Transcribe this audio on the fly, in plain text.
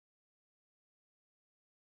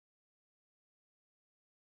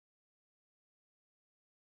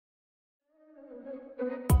Hello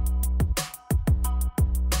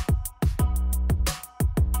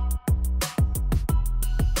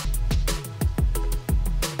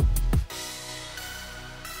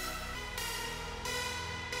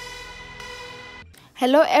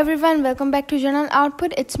everyone, welcome back to Journal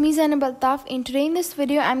Output. It's me Zainab Altaf, and today in this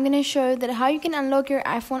video I'm going to show you that how you can unlock your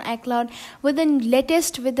iPhone iCloud with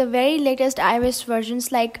the very latest iOS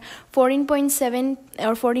versions like 14.7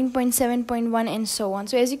 or 14.7.1 and so on.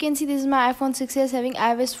 So as you can see, this is my iPhone 6s having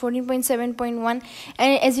iOS 14.7.1,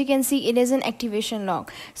 and as you can see, it is an activation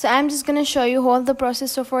lock. So I'm just going to show you all the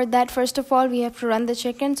process. So for that, first of all, we have to run the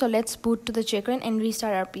check-in. So let's boot to the check-in and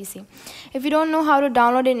restart our PC. If you don't know how to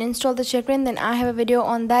download and install the check-in, then I have a video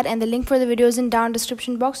on that, and the link for the video is in down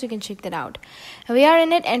description box. You can check that out. We are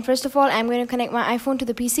in it, and first of all, I'm going to connect my iPhone to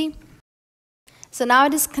the PC. So now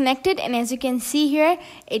it is connected, and as you can see here,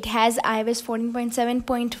 it has iOS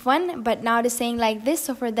 14.7.1, but now it is saying like this.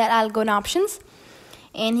 So for that, I'll go to options,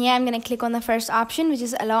 and here I'm going to click on the first option, which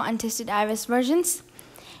is allow untested iOS versions,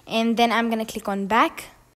 and then I'm going to click on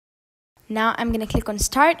back. Now I'm going to click on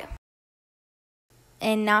start,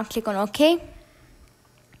 and now click on OK.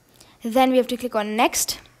 Then we have to click on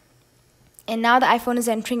next, and now the iPhone is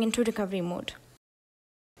entering into recovery mode.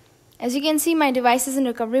 As you can see, my device is in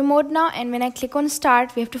recovery mode now, and when I click on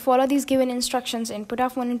start, we have to follow these given instructions and put our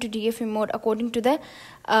phone into DFU mode according to the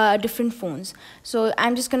different phones. So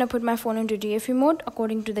I'm just going to put my phone into DFU mode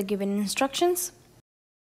according to the given instructions.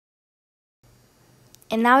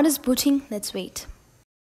 And now it is booting. Let's wait.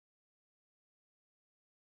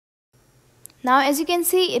 Now as you can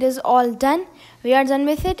see, it is all done. We are done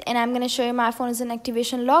with it, and I'm going to show you my iPhone is in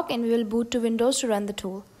activation lock, and we will boot to Windows to run the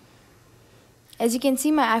tool. As you can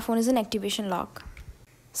see, my iPhone is in activation lock.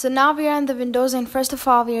 So now we are in the Windows, and first of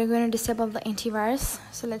all, we are going to disable the antivirus.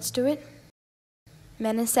 So let's do it.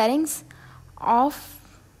 Manage settings, off,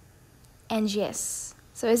 and yes.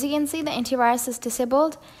 So as you can see, the antivirus is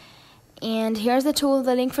disabled. And here's the tool.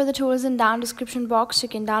 The link for the tool is in down description box. You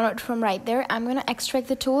can download it from right there. I'm going to extract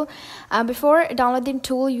the tool. Before downloading the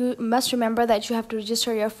tool, you must remember that you have to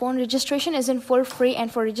register your phone. Registration is in full free,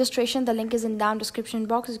 and for registration, the link is in down description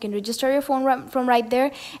box. You can register your phone from right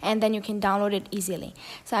there, and then you can download it easily.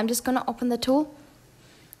 So I'm just going to open the tool,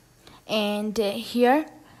 and here,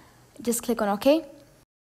 just click on OK.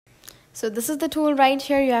 So this is the tool right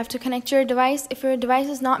here. You have to connect your device. If your device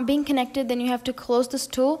is not being connected, then you have to close this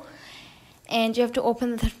tool, and you have to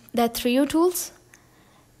open the 3U tools.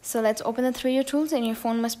 So let's open the 3U tools, and your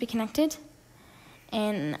phone must be connected.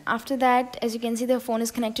 And after that, as you can see, the phone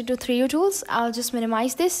is connected to 3U tools. I'll just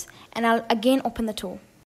minimize this, and I'll again open the tool.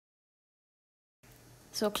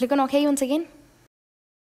 So click on OK once again.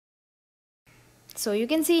 So you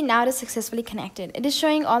can see now it is successfully connected. It is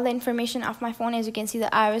showing all the information of my phone. As you can see, the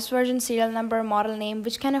iOS version, serial number, model name,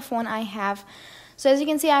 which kind of phone I have. So as you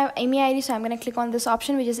can see, I have MEID, so I'm going to click on this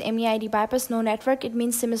option, which is MEID bypass, no network. It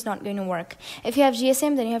means SIM is not going to work. If you have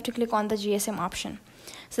GSM, then you have to click on the GSM option.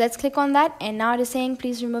 So let's click on that, and now it is saying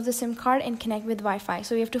please remove the SIM card and connect with Wi-Fi.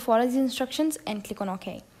 So we have to follow these instructions and click on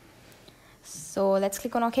OK. So let's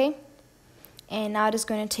click on OK. And now it is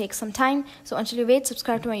going to take some time. So until you wait,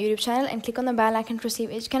 subscribe to my YouTube channel and click on the bell icon to receive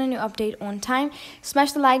each kind of new update on time.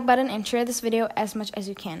 Smash the like button and share this video as much as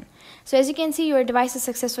you can. So as you can see, your device is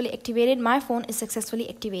successfully activated. My phone is successfully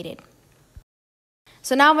activated.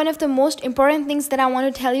 So now one of the most important things that I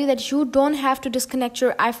want to tell you, that you don't have to disconnect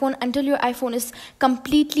your iPhone until your iPhone is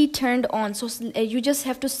completely turned on. So you just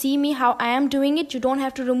have to see me how I am doing it. You don't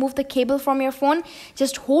have to remove the cable from your phone.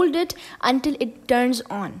 Just hold it until it turns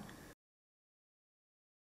on.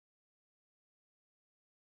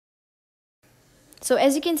 So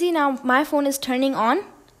as you can see, now my phone is turning on,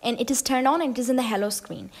 and it is turned on, and it is in the hello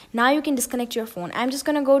screen. Now you can disconnect your phone. I'm just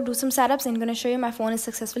going to go do some setups and going to show you my phone is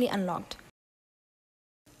successfully unlocked.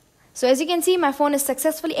 So as you can see, my phone is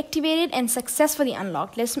successfully activated and successfully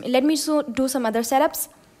unlocked. Let me do some other setups.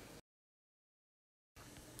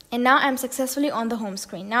 And now I'm successfully on the home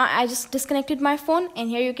screen. Now I just disconnected my phone, and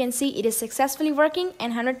here you can see it is successfully working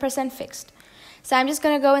and 100% fixed. So I'm just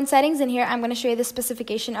going to go in settings, and here I'm going to show you the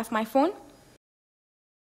specification of my phone.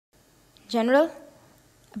 General,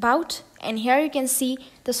 about, and here you can see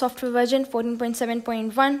the software version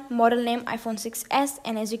 14.7.1, model name iPhone 6s,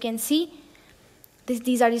 and as you can see,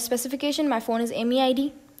 these are the specification. My phone is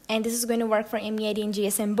MEID, and this is going to work for MEID and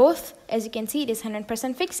GSM both. As you can see, it is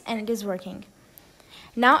 100% fixed, and it is working.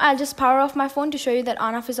 Now I'll just power off my phone to show you that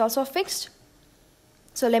on off is also fixed.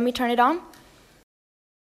 So let me turn it on.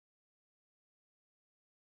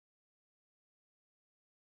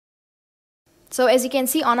 So as you can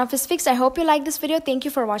see, on off is fixed. I hope you like this video. Thank you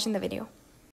for watching the video.